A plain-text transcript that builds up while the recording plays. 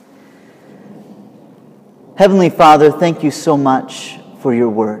Heavenly Father, thank you so much for your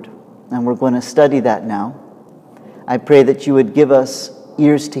word, and we're going to study that now. I pray that you would give us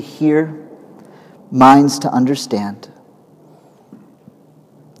ears to hear, minds to understand.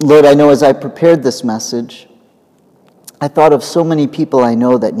 Lord, I know as I prepared this message, I thought of so many people I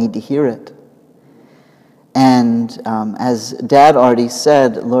know that need to hear it. And as Dad already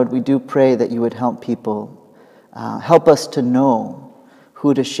said, Lord, we do pray that you would help people, help us to know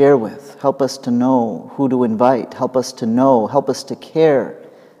who to share with, help us to know who to invite, help us to care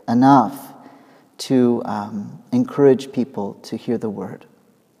enough to encourage people to hear the word.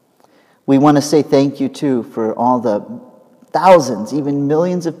 We want to say thank you, too, for all the thousands, even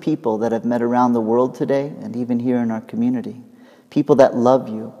millions of people that have met around the world today and even here in our community. People that love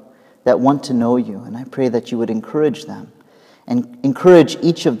you, that want to know you. And I pray that you would encourage them and encourage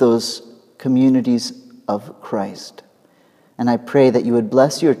each of those communities of Christ. And I pray that you would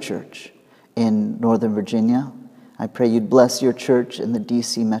bless your church in Northern Virginia. I pray you'd bless your church in the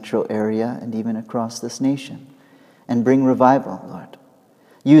D.C. metro area and even across this nation. And bring revival, Lord.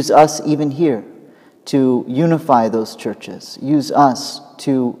 Use us even here to unify those churches. Use us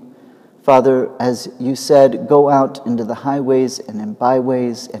to, Father, as you said, go out into the highways and in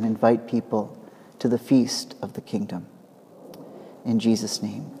byways and invite people to the feast of the kingdom. In Jesus'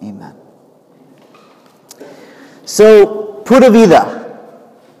 name, amen. So, Pura Vida.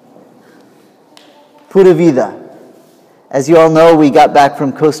 Pura Vida. As you all know, we got back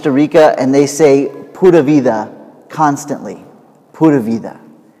from Costa Rica and they say Pura Vida constantly. Pura Vida.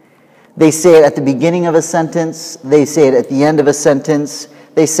 They say it at the beginning of a sentence. They say it at the end of a sentence.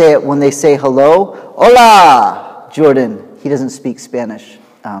 They say it when they say hello. Hola, Jordan. He doesn't speak Spanish.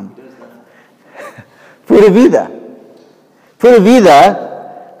 Pura vida. Pura vida.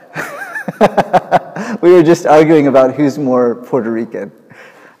 We were just arguing about who's more Puerto Rican.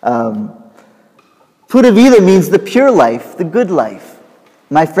 Pura vida means the pure life, the good life.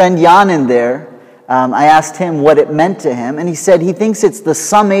 My friend Jan in there, I asked him what it meant to him, and he said he thinks it's the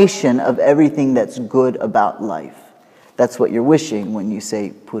summation of everything that's good about life. That's what you're wishing when you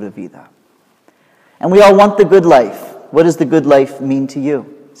say Pura Vida. And we all want the good life. What does the good life mean to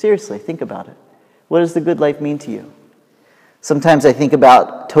you? Seriously, think about it. What does the good life mean to you? Sometimes I think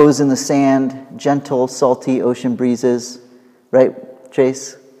about toes in the sand, gentle, salty ocean breezes. Right,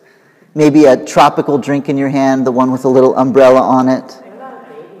 Chase? Maybe a tropical drink in your hand, the one with a little umbrella on it.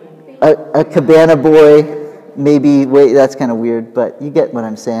 A cabana boy, maybe, wait, that's kind of weird, but you get what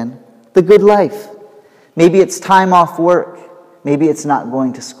I'm saying. The good life. Maybe it's time off work. Maybe it's not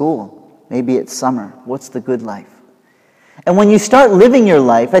going to school. Maybe it's summer. What's the good life? And when you start living your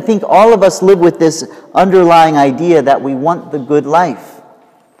life, I think all of us live with this underlying idea that we want the good life.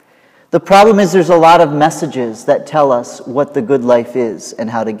 The problem is there's a lot of messages that tell us what the good life is and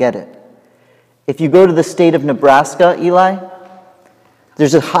how to get it. If you go to the state of Nebraska, Eli,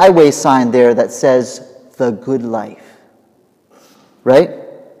 there's a highway sign there that says, the good life. Right?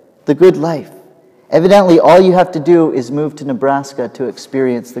 The good life. Evidently, all you have to do is move to Nebraska to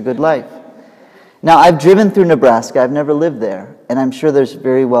experience the good life. Now, I've driven through Nebraska. I've never lived there. And I'm sure there's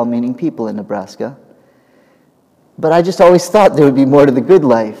very well-meaning people in Nebraska. But I just always thought there would be more to the good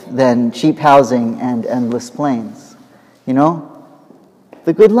life than cheap housing and endless plains. You know?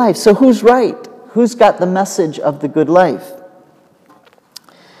 The good life. So who's right? Who's got the message of the good life?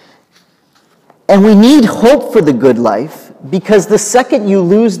 And we need hope for the good life, because the second you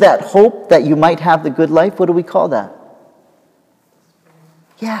lose that hope that you might have the good life, what do we call that?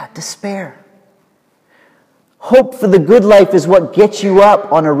 Yeah, despair. Hope for the good life is what gets you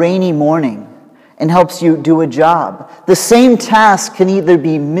up on a rainy morning and helps you do a job. The same task can either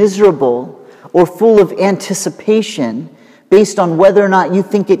be miserable or full of anticipation based on whether or not you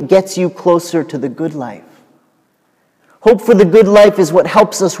think it gets you closer to the good life. Hope for the good life is what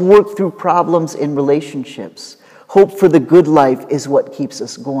helps us work through problems in relationships. Hope for the good life is what keeps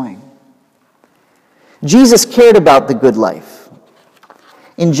us going. Jesus cared about the good life.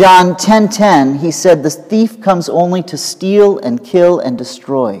 In John 10:10, he said, "The thief comes only to steal and kill and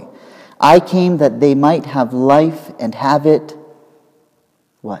destroy. I came that they might have life and have it,"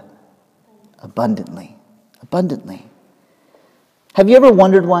 what? Abundantly. Abundantly. Have you ever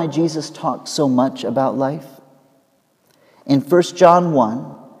wondered why Jesus talked so much about life? In 1 John 1,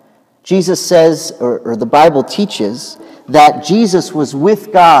 Jesus says, or the Bible teaches, that Jesus was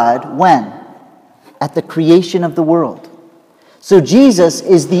with God when? At the creation of the world. So Jesus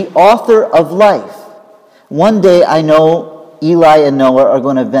is the author of life. One day I know Eli and Noah are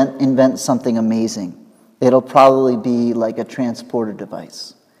going to invent something amazing. It'll probably be like a transporter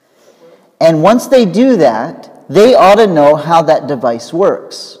device. And once they do that, they ought to know how that device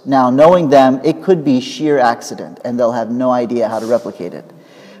works. Now, knowing them, it could be sheer accident, and they'll have no idea how to replicate it.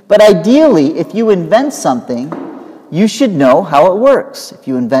 But ideally, if you invent something, you should know how it works. If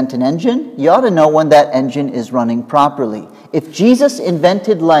you invent an engine, you ought to know when that engine is running properly. If Jesus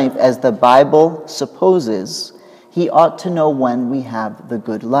invented life as the Bible supposes, he ought to know when we have the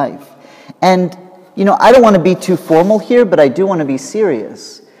good life. And, I don't want to be too formal here, but I do want to be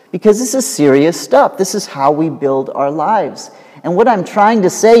serious. Because this is serious stuff. This is how we build our lives. And what I'm trying to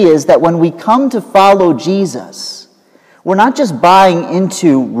say is that when we come to follow Jesus, we're not just buying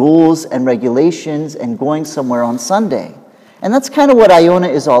into rules and regulations and going somewhere on Sunday. And that's kind of what Iona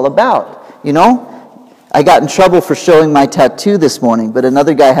is all about. I got in trouble for showing my tattoo this morning, but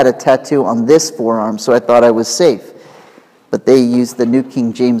another guy had a tattoo on this forearm, so I thought I was safe. But they used the New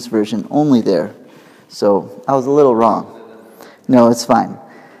King James Version only there. So I was a little wrong. No, it's fine.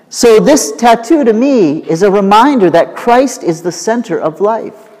 So this tattoo to me is a reminder that Christ is the center of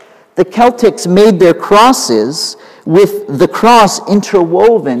life. The Celtics made their crosses with the cross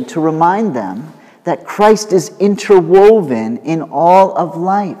interwoven to remind them that Christ is interwoven in all of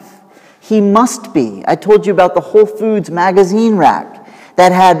life. He must be. I told you about the Whole Foods magazine rack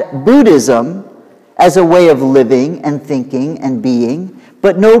that had Buddhism as a way of living and thinking and being,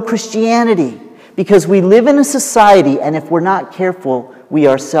 but no Christianity. Because we live in a society, and if we're not careful, we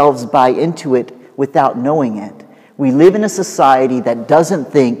ourselves buy into it without knowing it. We live in a society that doesn't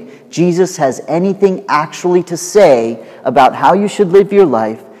think Jesus has anything actually to say about how you should live your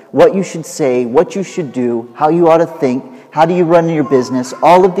life, what you should say, what you should do, how you ought to think, how do you run your business,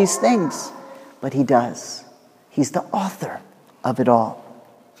 all of these things. But he does. He's the author of it all.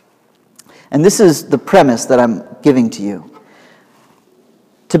 And this is the premise that I'm giving to you.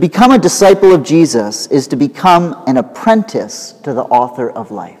 To become a disciple of Jesus is to become an apprentice to the author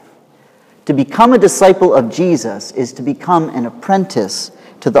of life. To become a disciple of Jesus is to become an apprentice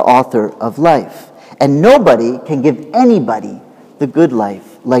to the author of life. And nobody can give anybody the good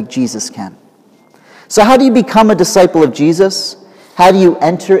life like Jesus can. So how do you become a disciple of Jesus? How do you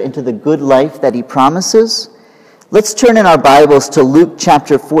enter into the good life that he promises? Let's turn in our Bibles to Luke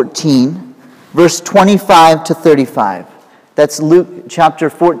chapter 14, verse 25 to 35. That's Luke chapter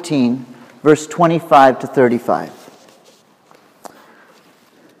 14, verse 25 to 35.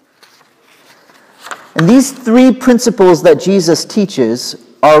 And these three principles that Jesus teaches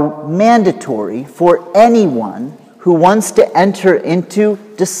are mandatory for anyone who wants to enter into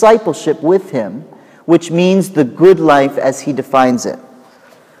discipleship with him, which means the good life as he defines it.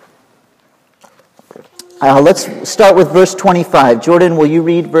 Let's start with verse 25. Jordan, will you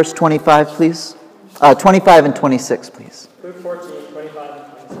read verse 25, please? 25 and 26, please. Luke 14, 25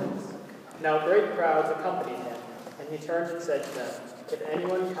 and 26. Now great crowds accompanied him, and he turned and said to them, If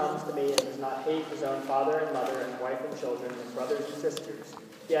anyone comes to me and does not hate his own father and mother and wife and children and brothers and sisters,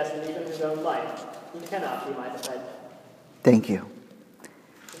 yes, and even his own life, he cannot be my disciple. Thank you.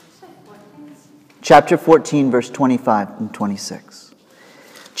 Chapter 14, verse 25 and 26.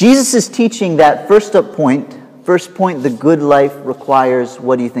 Jesus is teaching that first point, the good life requires,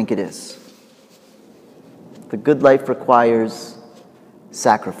 what do you think it is? The good life requires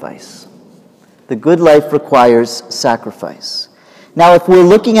sacrifice. The good life requires sacrifice. Now, if we're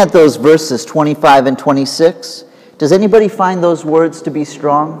looking at those verses, 25 and 26, does anybody find those words to be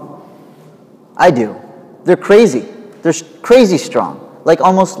strong? I do. They're crazy. They're crazy strong, like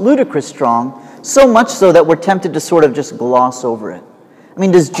almost ludicrous strong, so much so that we're tempted to sort of just gloss over it. I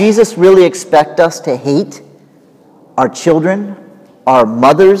mean, does Jesus really expect us to hate our children, our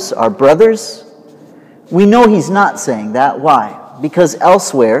mothers, our brothers? We know he's not saying that. Why? Because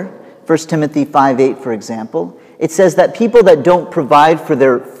elsewhere, 1 Timothy 5:8, for example, it says that people that don't provide for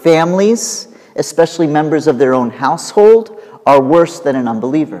their families, especially members of their own household, are worse than an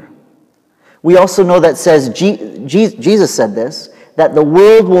unbeliever. We also know that says, Jesus said this, that the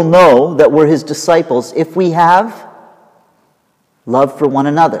world will know that we're his disciples if we have love for one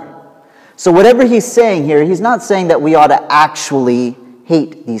another. So whatever he's saying here, he's not saying that we ought to actually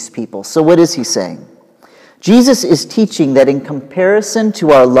hate these people. So what is he saying? Jesus is teaching that in comparison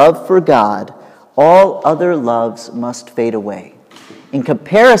to our love for God, all other loves must fade away. In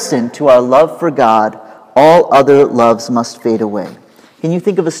comparison to our love for God, all other loves must fade away. Can you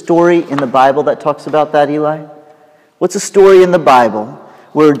think of a story in the Bible that talks about that, Eli? What's a story in the Bible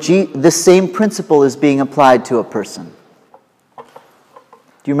where this same principle is being applied to a person?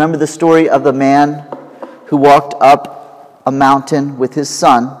 Do you remember the story of the man who walked up a mountain with his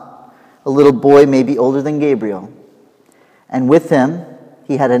son, a little boy maybe older than Gabriel? And with him,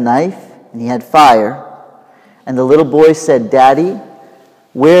 he had a knife and he had fire. And the little boy said, Daddy,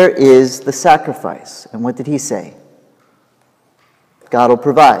 Where is the sacrifice? And what did he say? God will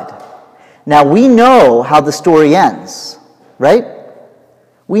provide. Now we know how the story ends, right?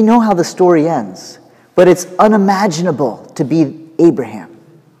 We know how the story ends, but it's unimaginable to be Abraham.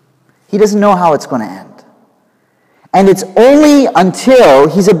 He doesn't know how it's going to end. And it's only until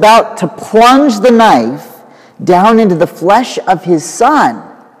he's about to plunge the knife down into the flesh of his son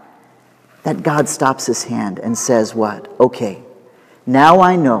that God stops his hand and says what? Okay, now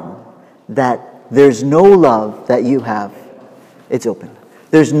I know that there's no love that you have. It's open.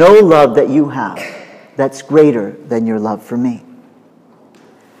 There's no love that you have that's greater than your love for me.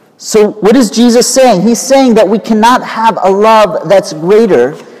 So what is Jesus saying? He's saying that we cannot have a love that's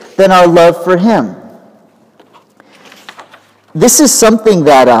greater than our love for him. This is something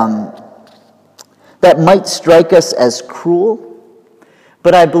that might strike us as cruel,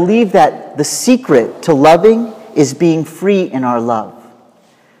 but I believe that the secret to loving is being free in our love.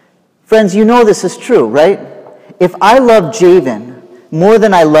 Friends, you know this is true, right? If I love Javen more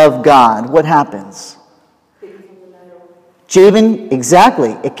than I love God, what happens? Javen,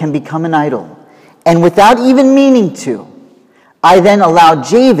 exactly, it can become an idol. And without even meaning to, I then allow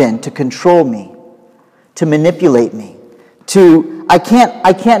Javen to control me, to manipulate me. I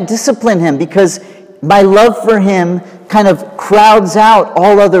can't discipline him because my love for him kind of crowds out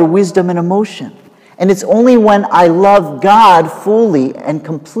all other wisdom and emotion. And it's only when I love God fully and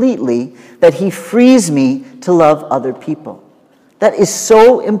completely that he frees me to love other people. That is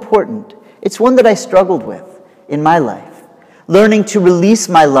so important. It's one that I struggled with in my life. Learning to release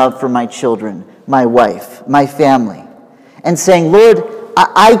my love for my children, my wife, my family. And saying, Lord,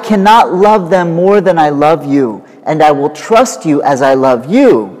 I cannot love them more than I love you. And I will trust you as I love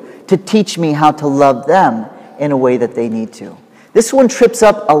you to teach me how to love them in a way that they need to. This one trips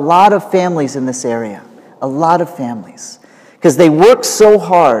up a lot of families in this area. A lot of families. Because they work so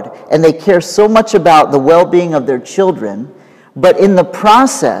hard and they care so much about the well-being of their children, but in the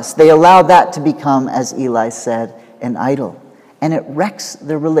process, they allow that to become, as Eli said, an idol. And it wrecks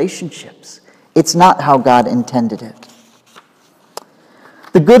their relationships. It's not how God intended it.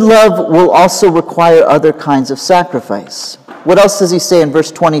 The good love will also require other kinds of sacrifice. What else does he say in verse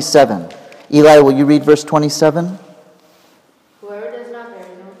 27? Eli, will you read verse 27? Whoever does not bear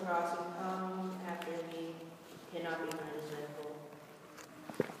his own cross and come after me cannot be my disciple.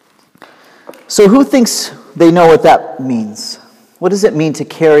 So who thinks they know what that means? What does it mean to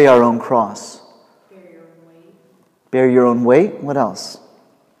carry our own cross? Bear your own weight. Bear your own weight? What else?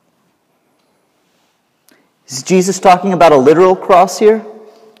 Is Jesus talking about a literal cross here?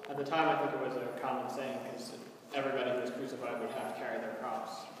 At the time, I think it was a common saying because everybody who was crucified would have to carry their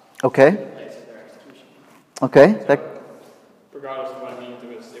cross Okay. in the place of their execution. Okay. Regardless of what it means,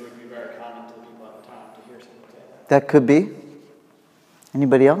 it would be very common to the people at the time to hear someone say that. That could be.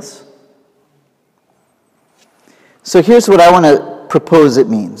 Anybody else? So here's what I want to propose it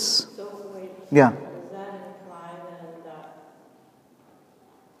means. So wait, Yeah. does that imply then that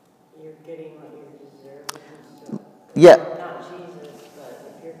you're getting what you deserve? So, Yeah. not Jesus,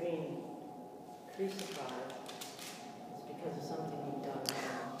 but if you're being crucified, it's because of something you've done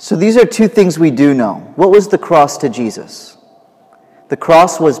wrong. So these are two things we do know. What was the cross to Jesus? The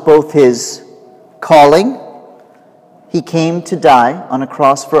cross was both his calling. He came to die on a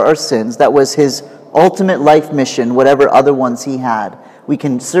cross for our sins. That was his ultimate life mission, whatever other ones he had. We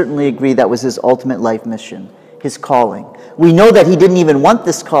can certainly agree that was his ultimate life mission, his calling. We know that he didn't even want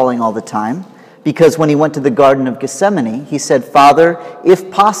this calling all the time, because when he went to the Garden of Gethsemane, he said, Father,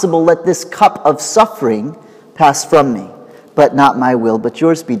 if possible, let this cup of suffering pass from me. But not my will, but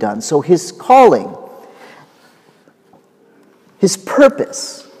yours be done. So his calling, his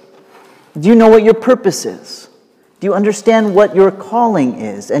purpose. Do you know what your purpose is? Do you understand what your calling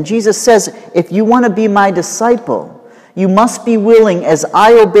is? And Jesus says, if you want to be my disciple, you must be willing, as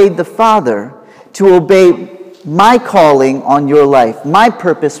I obeyed the Father, to obey my calling on your life, my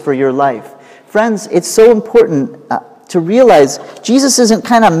purpose for your life. Friends, it's so important to realize Jesus isn't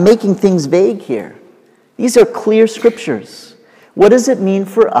kind of making things vague here. These are clear scriptures. What does it mean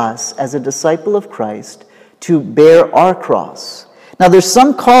for us as a disciple of Christ to bear our cross? Now, there's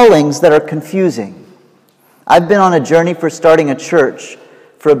some callings that are confusing. I've been on a journey for starting a church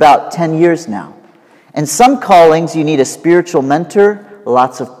for about 10 years now. And some callings, you need a spiritual mentor,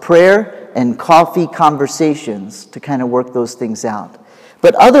 lots of prayer, and coffee conversations to kind of work those things out.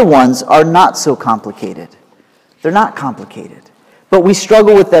 But other ones are not so complicated. They're not complicated. But we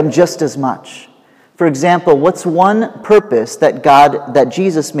struggle with them just as much. For example, what's one purpose that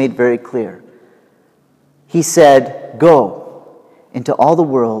Jesus made very clear? He said, go into all the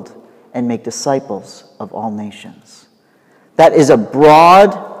world and make disciples of all nations. That is a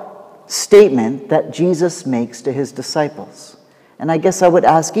broad statement that Jesus makes to his disciples. And I guess I would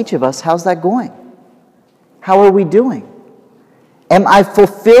ask each of us, how's that going? How are we doing? Am I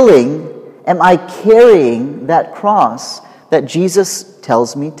carrying that cross that Jesus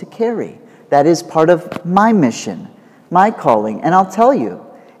tells me to carry? That is part of my mission, my calling. And I'll tell you,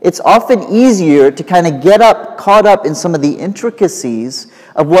 it's often easier to kind of get caught up in some of the intricacies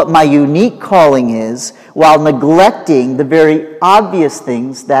of what my unique calling is while neglecting the very obvious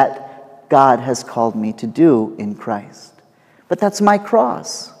things that God has called me to do in Christ. But that's my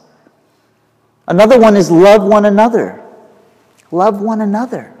cross. Another one is love one another. Love one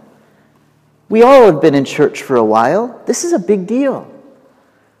another. We all have been in church for a while. This is a big deal.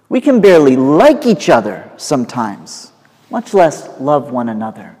 We can barely like each other sometimes, much less love one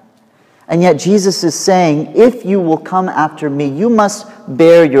another. And yet Jesus is saying, if you will come after me, you must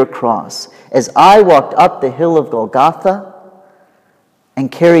bear your cross. As I walked up the hill of Golgotha and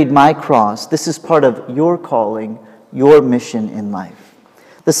carried my cross, this is part of your calling, your mission in life.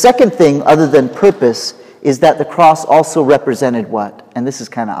 The second thing, other than purpose, is that the cross also represented what? And this is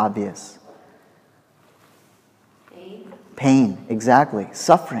kind of obvious. Pain, exactly.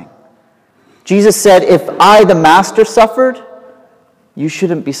 Suffering. Jesus said, if I, the Master, suffered, you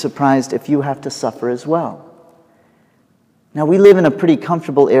shouldn't be surprised if you have to suffer as well. Now, we live in a pretty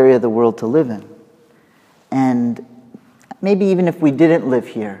comfortable area of the world to live in. And maybe even if we didn't live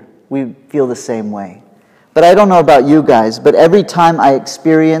here, we feel the same way. But I don't know about you guys, but every time I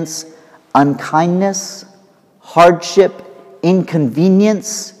experience unkindness, hardship,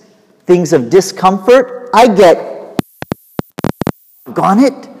 inconvenience, things of discomfort, I get, "Doggone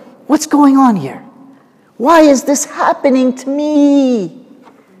it, what's going on here? Why is this happening to me?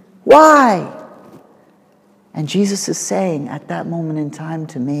 Why?" And Jesus is saying at that moment in time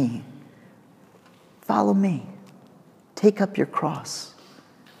to me, follow me. Take up your cross.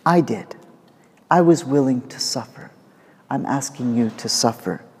 I did. I was willing to suffer. I'm asking you to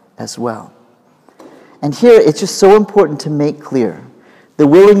suffer as well. And here it's just so important to make clear, the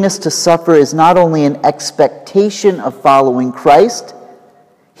willingness to suffer is not only an expectation of following Christ,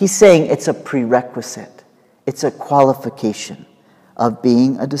 he's saying it's a prerequisite. It's a qualification of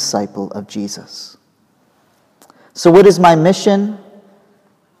being a disciple of Jesus. So what is my mission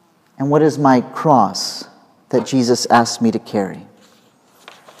and what is my cross that Jesus asked me to carry?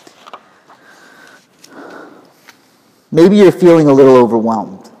 Maybe you're feeling a little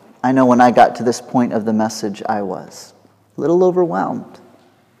overwhelmed. I know when I got to this point of the message, I was a little overwhelmed.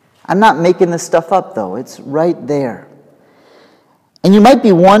 I'm not making this stuff up, though. It's right there. And you might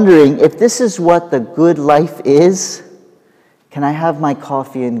be wondering, if this is what the good life is, can I have my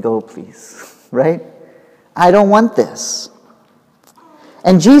coffee and go, please? Right? I don't want this.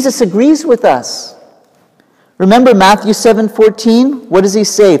 And Jesus agrees with us. Remember Matthew 7:14? What does he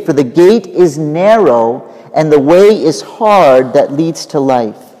say? For the gate is narrow and the way is hard that leads to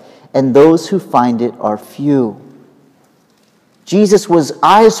life, and those who find it are few. Jesus was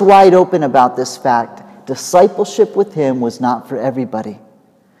eyes wide open about this fact. Discipleship with him was not for everybody.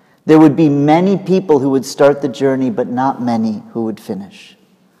 There would be many people who would start the journey, but not many who would finish.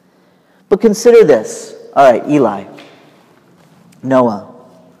 But consider this. All right, Eli, Noah,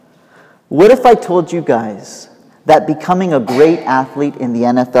 what if I told you guys that becoming a great athlete in the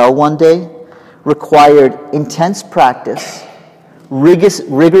NFL one day required intense practice,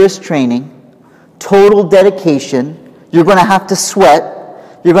 rigorous training, total dedication? You're going to have to sweat.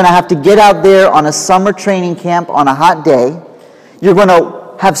 You're going to have to get out there on a summer training camp on a hot day. You're going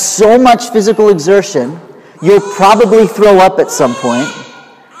to have so much physical exertion, you'll probably throw up at some point.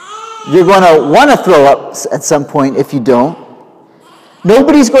 You're going to want to throw up at some point if you don't.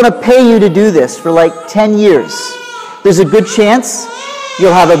 Nobody's going to pay you to do this for like 10 years. There's a good chance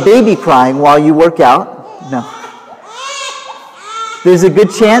you'll have a baby crying while you work out. No. There's a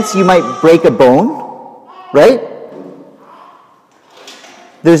good chance you might break a bone, right?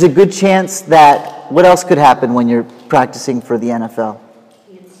 There's a good chance that, what else could happen when you're practicing for the NFL?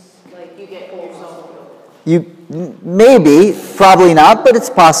 It's like you get cold sore. Maybe, probably not, but it's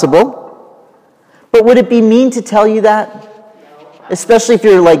possible. But would it be mean to tell you that? No. Especially if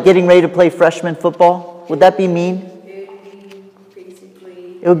you're like getting ready to play freshman football? Would that be mean?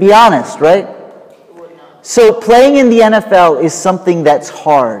 It would be honest, right? It would not. So playing in the NFL is something that's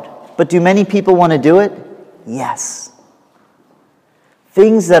hard. But do many people want to do it? Yes.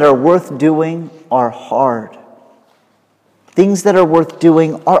 Things that are worth doing are hard. Things that are worth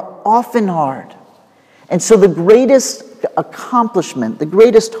doing are often hard. And so the greatest accomplishment, the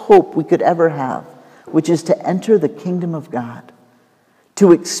greatest hope we could ever have, which is to enter the kingdom of God,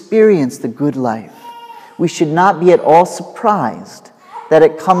 to experience the good life, we should not be at all surprised that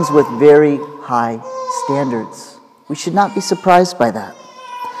it comes with very high standards. We should not be surprised by that.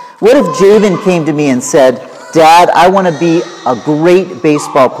 What if Javen came to me and said, Dad, I want to be a great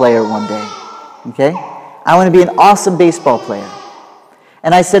baseball player one day. Okay? I want to be an awesome baseball player.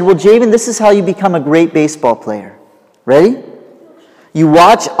 And I said, well, Javen, this is how you become a great baseball player. Ready? You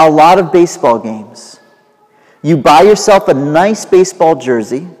watch a lot of baseball games. You buy yourself a nice baseball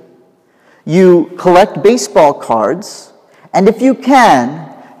jersey. You collect baseball cards. And if you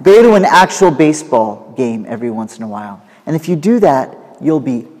can, go to an actual baseball game every once in a while. And if you do that, you'll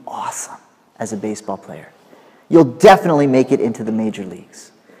be awesome as a baseball player. You'll definitely make it into the major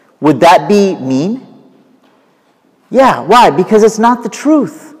leagues. Would that be mean? Yeah, why? Because it's not the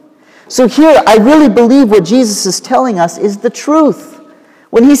truth. So here, I really believe what Jesus is telling us is the truth.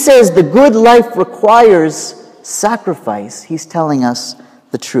 When he says the good life requires sacrifice, he's telling us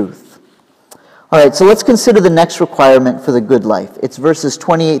the truth. All right, so let's consider the next requirement for the good life. It's verses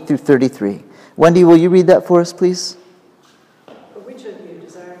 28 through 33. Wendy, will you read that for us, please? But which of you,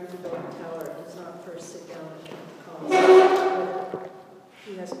 desiring to build a tower, does not first sit down and count the cost, whether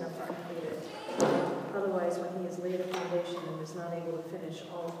he has enough to complete it? Otherwise, when he has laid a foundation and is not able to finish,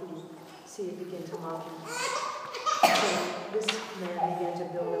 all who see it begin to mock him. So this man began to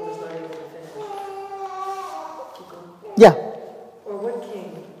build and was not able to finish. Keep going. Yeah. Or what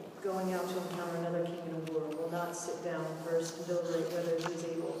king, going out to encounter another king in the world, will not sit down first and deliberate whether he is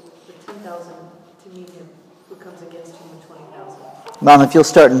able with 10,000 to meet him who comes against him with 20,000? Mom, if you'll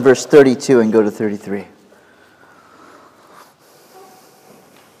start in verse 32 and go to 33.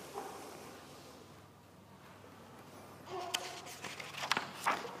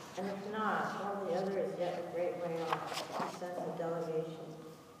 And if not, while the other is yet a great way off, he sends a delegation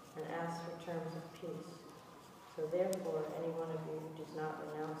and asks for terms of peace. So therefore, any one of you who does not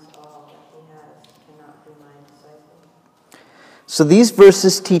renounce all that he has cannot be my disciple. So these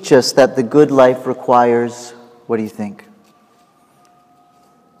verses teach us that the good life requires, what do you think?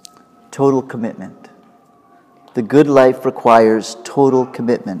 Total commitment. The good life requires total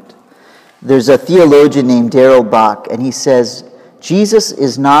commitment. There's a theologian named Darrell Bach, and he says, Jesus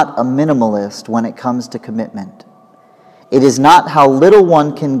is not a minimalist when it comes to commitment. It is not how little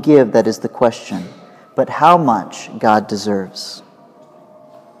one can give that is the question, but how much God deserves.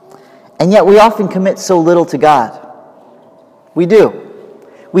 And yet we often commit so little to God. We do.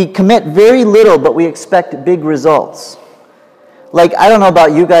 We commit very little, but we expect big results. Like, I don't know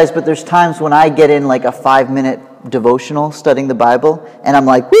about you guys, but there's times when I get in like a 5-minute devotional studying the Bible, and I'm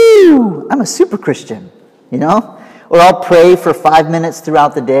like, woo, I'm a super Christian, you know? Or I'll pray for 5 minutes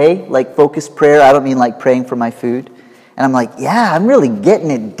throughout the day, like focused prayer. I don't mean like praying for my food. And I'm like, yeah, I'm really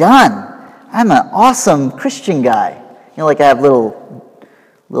getting it done. I'm an awesome Christian guy. You know, like I have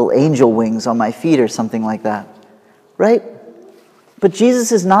little angel wings on my feet or something like that. Right? But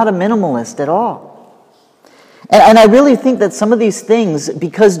Jesus is not a minimalist at all. And I really think that some of these things,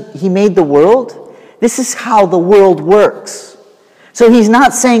 because he made the world, this is how the world works. So he's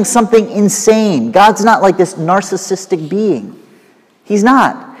not saying something insane. God's not like this narcissistic being. He's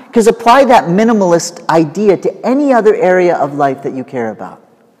not. Because apply that minimalist idea to any other area of life that you care about.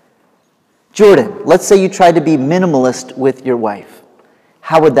 Jordan, let's say you tried to be minimalist with your wife.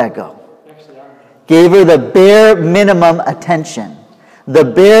 How would that go? Gave her the bare minimum attention, the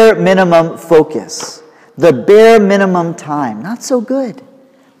bare minimum focus, the bare minimum time. Not so good.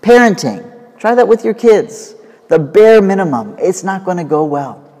 Parenting, try that with your kids. The bare minimum. It's not going to go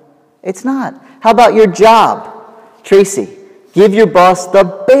well. It's not. How about your job? Tracy, give your boss the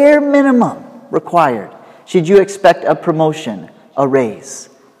bare minimum required. Should you expect a promotion, a raise?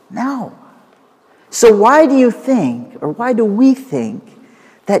 No. So why do you think, or why do we think,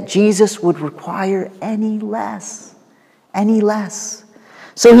 that Jesus would require any less? Any less.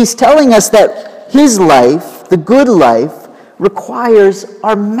 So he's telling us that his life, the good life, requires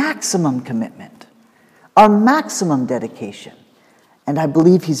our maximum commitment, our maximum dedication. And I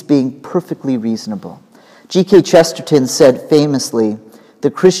believe he's being perfectly reasonable. G.K. Chesterton said famously,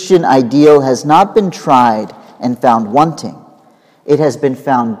 "The Christian ideal has not been tried and found wanting. It has been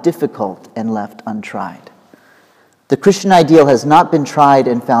found difficult and left untried." The Christian ideal has not been tried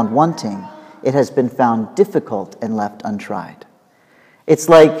and found wanting. It has been found difficult and left untried. It's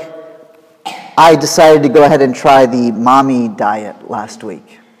like I decided to go ahead and try the mommy diet last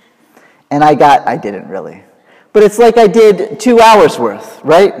week. And I didn't really. But it's like I did 2 hours worth,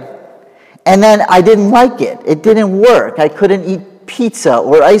 right? And then I didn't like it. It didn't work. I couldn't eat pizza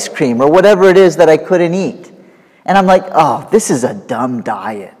or ice cream or whatever it is that I couldn't eat. And I'm like, oh, this is a dumb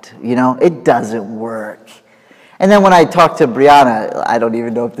diet. You know, it doesn't work. And then when I talked to Brianna, I don't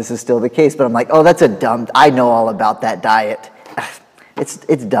even know if this is still the case, but I'm like, oh, that's a dumb, I know all about that diet.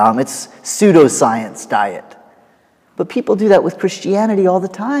 It's dumb. It's pseudoscience diet. But people do that with Christianity all the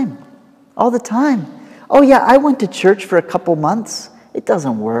time. All the time. Oh yeah, I went to church for a couple months. It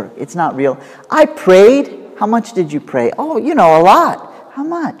doesn't work. It's not real. I prayed. How much did you pray? Oh, a lot. How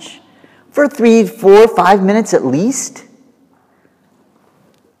much? For 3, 4, 5 minutes at least?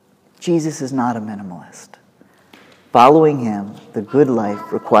 Jesus is not a minimalist. Following him, the good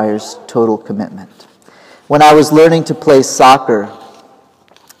life requires total commitment. When I was learning to play soccer,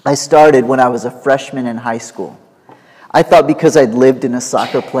 I started when I was a freshman in high school. I thought because I'd lived in a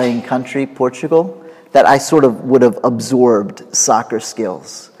soccer-playing country, Portugal, that I sort of would have absorbed soccer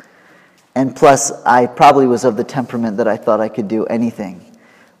skills. And plus, I probably was of the temperament that I thought I could do anything,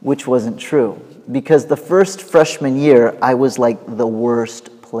 which wasn't true. Because the first freshman year, I was like the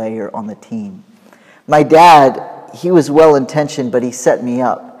worst player on the team. My dad, he was well-intentioned, but he set me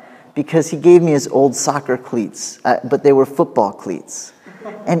up because he gave me his old soccer cleats, but they were football cleats.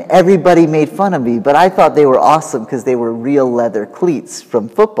 And everybody made fun of me, but I thought they were awesome because they were real leather cleats from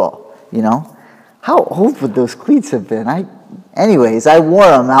football, How old would those cleats have been? Anyways, I wore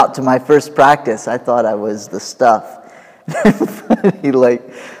them out to my first practice. I thought I was the stuff. Because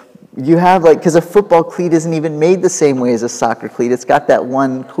a football cleat isn't even made the same way as a soccer cleat. It's got that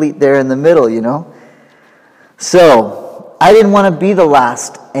one cleat there in the middle, So, I didn't want to be the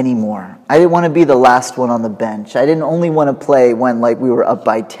last anymore. I didn't want to be the last one on the bench. I didn't only want to play when we were up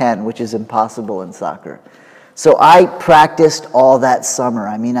by 10, which is impossible in soccer. So I practiced all that summer.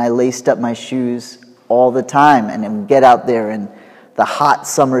 I laced up my shoes all the time and then get out there in the hot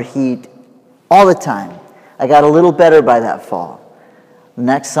summer heat all the time. I got a little better by that fall.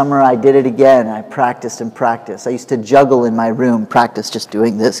 Next summer I did it again. I practiced and practiced. I used to juggle in my room, practice just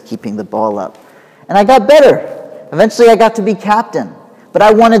doing this, keeping the ball up. And I got better. Eventually I got to be captain. But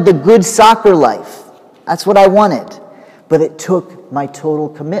I wanted the good soccer life. That's what I wanted. But it took my total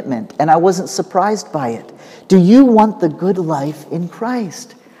commitment, and I wasn't surprised by it. Do you want the good life in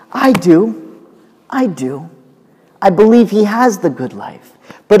Christ? I do. I do. I believe he has the good life.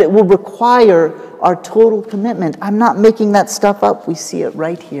 But it will require our total commitment. I'm not making that stuff up. We see it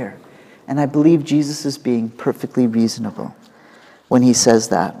right here. And I believe Jesus is being perfectly reasonable when he says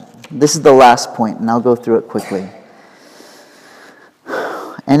that. This is the last point, and I'll go through it quickly.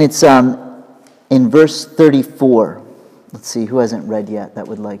 And it's in verse 34. Let's see, who hasn't read yet that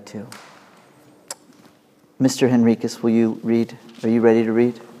would like to? Mr. Henricus, will you read? Are you ready to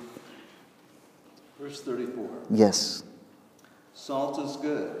read? Verse 34. Yes. Salt is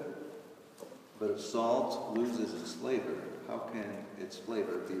good, but if salt loses its flavor, how can its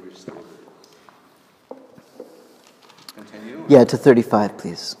flavor be restored? Continue. Yeah, to 35,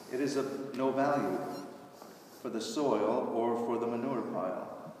 please. It is of no value for the soil or for the manure pile.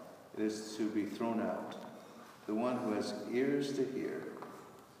 It is to be thrown out. The one who has ears to hear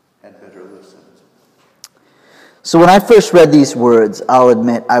had better listen. So when I first read these words, I'll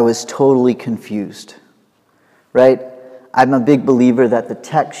admit I was totally confused. Right? I'm a big believer that the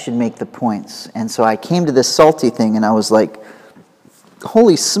text should make the points. And so I came to this salty thing and I was like,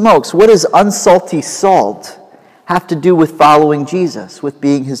 holy smokes, what does unsalty salt have to do with following Jesus, with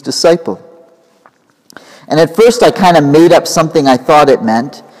being his disciple? And at first I kind of made up something I thought it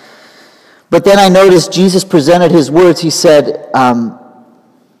meant. But then I noticed Jesus presented his words. He said,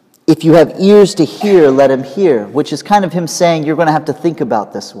 if you have ears to hear, let him hear, which is kind of him saying, you're going to have to think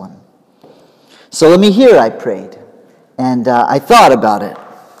about this one. So let me hear, I prayed. And I thought about it.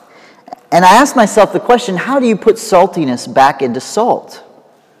 And I asked myself the question, how do you put saltiness back into salt?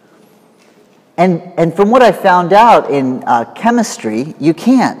 And from what I found out in chemistry, you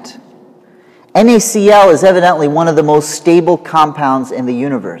can't. NaCl is evidently one of the most stable compounds in the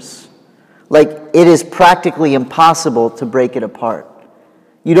universe. It is practically impossible to break it apart.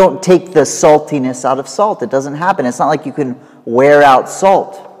 You don't take the saltiness out of salt. It doesn't happen. It's not like you can wear out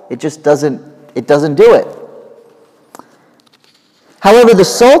salt. It just doesn't do it. However, the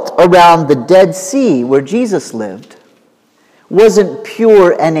salt around the Dead Sea where Jesus lived wasn't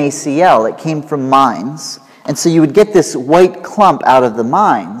pure NaCl. It came from mines. And so you would get this white clump out of the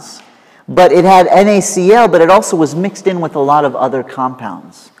mines. But it had NaCl, but it also was mixed in with a lot of other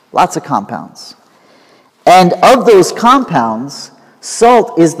compounds. Lots of compounds. And of those compounds,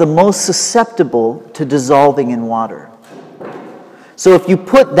 salt is the most susceptible to dissolving in water. So if you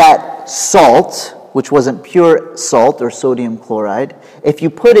put that salt, which wasn't pure salt or sodium chloride, if you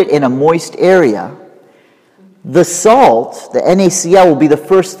put it in a moist area, the salt, the NaCl, will be the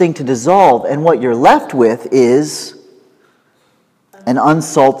first thing to dissolve, and what you're left with is an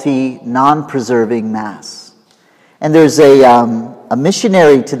unsalty, non-preserving mass. And there's a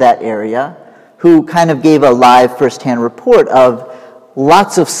missionary to that area who kind of gave a live firsthand report of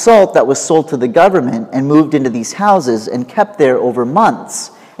lots of salt that was sold to the government and moved into these houses and kept there over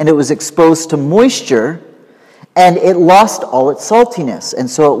months. And it was exposed to moisture, and it lost all its saltiness, and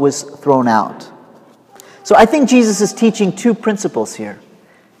so it was thrown out. So I think Jesus is teaching two principles here.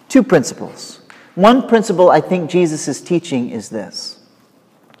 Two principles. One principle I think Jesus is teaching is this.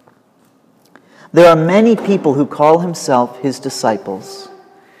 There are many people who call himself his disciples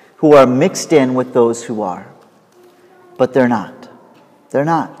who are mixed in with those who are. But they're not. They're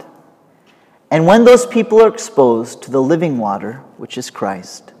not. And when those people are exposed to the living water, which is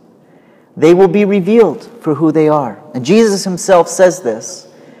Christ, they will be revealed for who they are. And Jesus himself says this,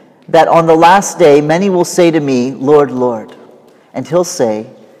 that on the last day many will say to me, Lord, Lord. And he'll say,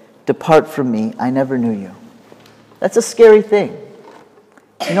 depart from me, I never knew you. That's a scary thing.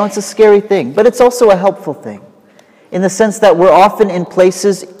 You know, it's a scary thing, but it's also a helpful thing in the sense that we're often in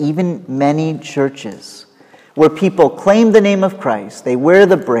places, even many churches, where people claim the name of Christ, they wear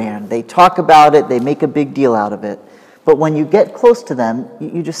the brand, they talk about it, they make a big deal out of it. But when you get close to them,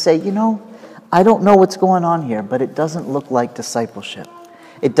 you just say, you know, I don't know what's going on here, but it doesn't look like discipleship.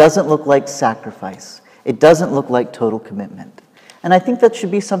 It doesn't look like sacrifice. It doesn't look like total commitment. And I think that should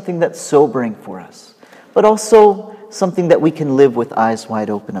be something that's sobering for us, but also something that we can live with eyes wide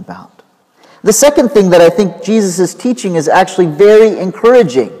open about. The second thing that I think Jesus is teaching is actually very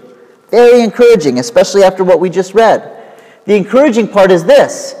encouraging, especially after what we just read. The encouraging part is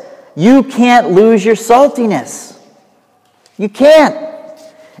this: you can't lose your saltiness. You can't.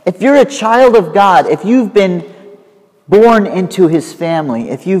 If you're a child of God, if you've been born into his family,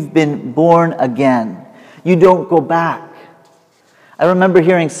 if you've been born again, you don't go back. I remember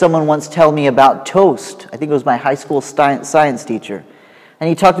hearing someone once tell me about toast. I think it was my high school science teacher. And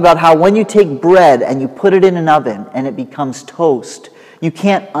he talked about how when you take bread and you put it in an oven and it becomes toast, you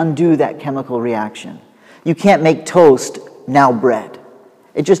can't undo that chemical reaction. You can't make toast now bread.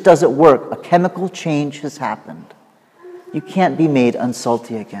 It just doesn't work. A chemical change has happened. You can't be made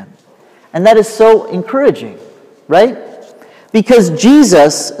unsalty again. And that is so encouraging, right? Because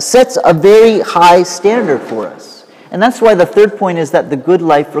Jesus sets a very high standard for us. And that's why the third point is that the good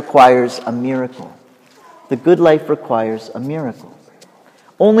life requires a miracle. The good life requires a miracle.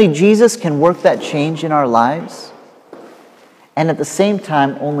 Only Jesus can work that change in our lives. And at the same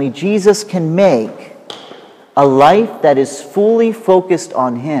time, only Jesus can make a life that is fully focused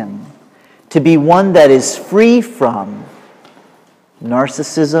on him to be one that is free from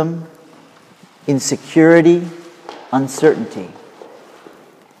narcissism, insecurity, uncertainty.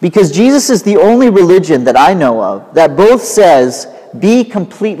 Because Jesus is the only religion that I know of that both says, be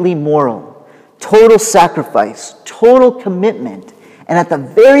completely moral, total sacrifice, total commitment, and at the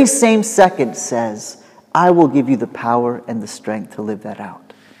very same second says, I will give you the power and the strength to live that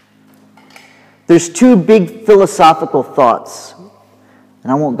out. There's two big philosophical thoughts,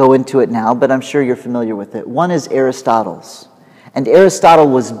 and I won't go into it now, but I'm sure you're familiar with it. One is Aristotle's. And Aristotle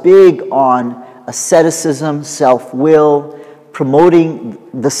was big on asceticism, self-will, promoting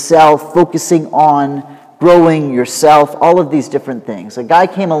the self, focusing on growing yourself, all of these different things. A guy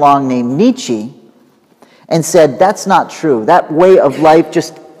came along named Nietzsche and said, that's not true. That way of life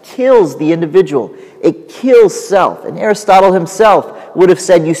just kills the individual. It kills self. And Aristotle himself would have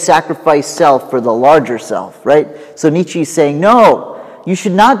said you sacrifice self for the larger self, right? So Nietzsche is saying, no, you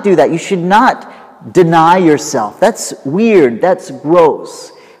should not do that. You should not deny yourself. That's weird. That's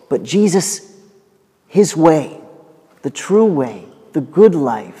gross. But Jesus, his way, the true way, the good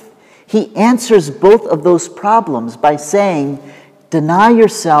life, he answers both of those problems by saying, deny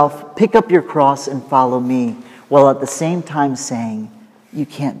yourself, pick up your cross, and follow me, while at the same time saying, you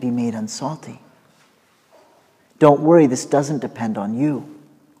can't be made unsalty. Don't worry, this doesn't depend on you.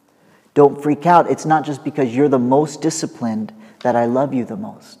 Don't freak out. It's not just because you're the most disciplined that I love you the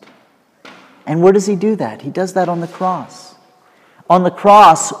most. And where does he do that? He does that on the cross. On the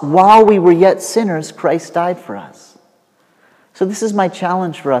cross, while we were yet sinners, Christ died for us. So this is my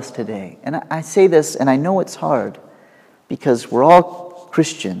challenge for us today. And I say this, and I know it's hard, because we're all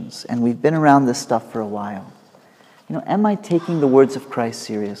Christians, and we've been around this stuff for a while. You know, am I taking the words of Christ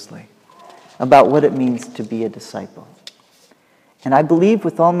seriously about what it means to be a disciple? And I believe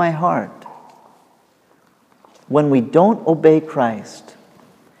with all my heart, when we don't obey Christ,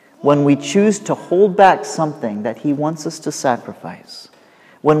 when we choose to hold back something that he wants us to sacrifice,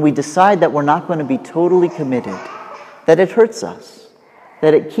 when we decide that we're not going to be totally committed, that it hurts us,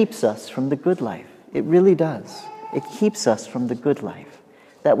 that it keeps us from the good life. It really does. It keeps us from the good life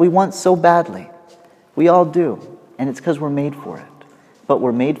that we want so badly. We all do, and it's because we're made for it. But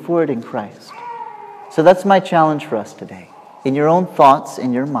we're made for it in Christ. So that's my challenge for us today. In your own thoughts,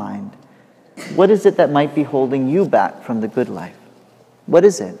 in your mind, what is it that might be holding you back from the good life? What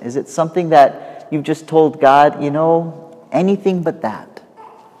is it? Is it something that you've just told God, anything but that?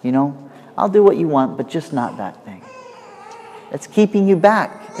 I'll do what you want, but just not that thing. It's keeping you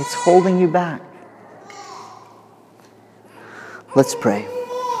back. It's holding you back. Let's pray.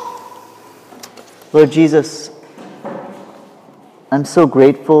 Lord Jesus, I'm so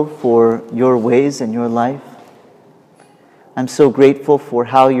grateful for your ways and your life. I'm so grateful for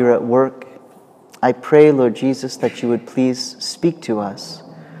how you're at work. I pray, Lord Jesus, that you would please speak to us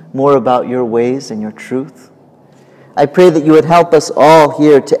more about your ways and your truth. I pray that you would help us all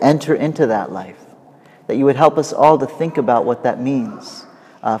here to enter into that life, that you would help us all to think about what that means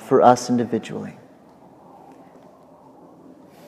for us individually.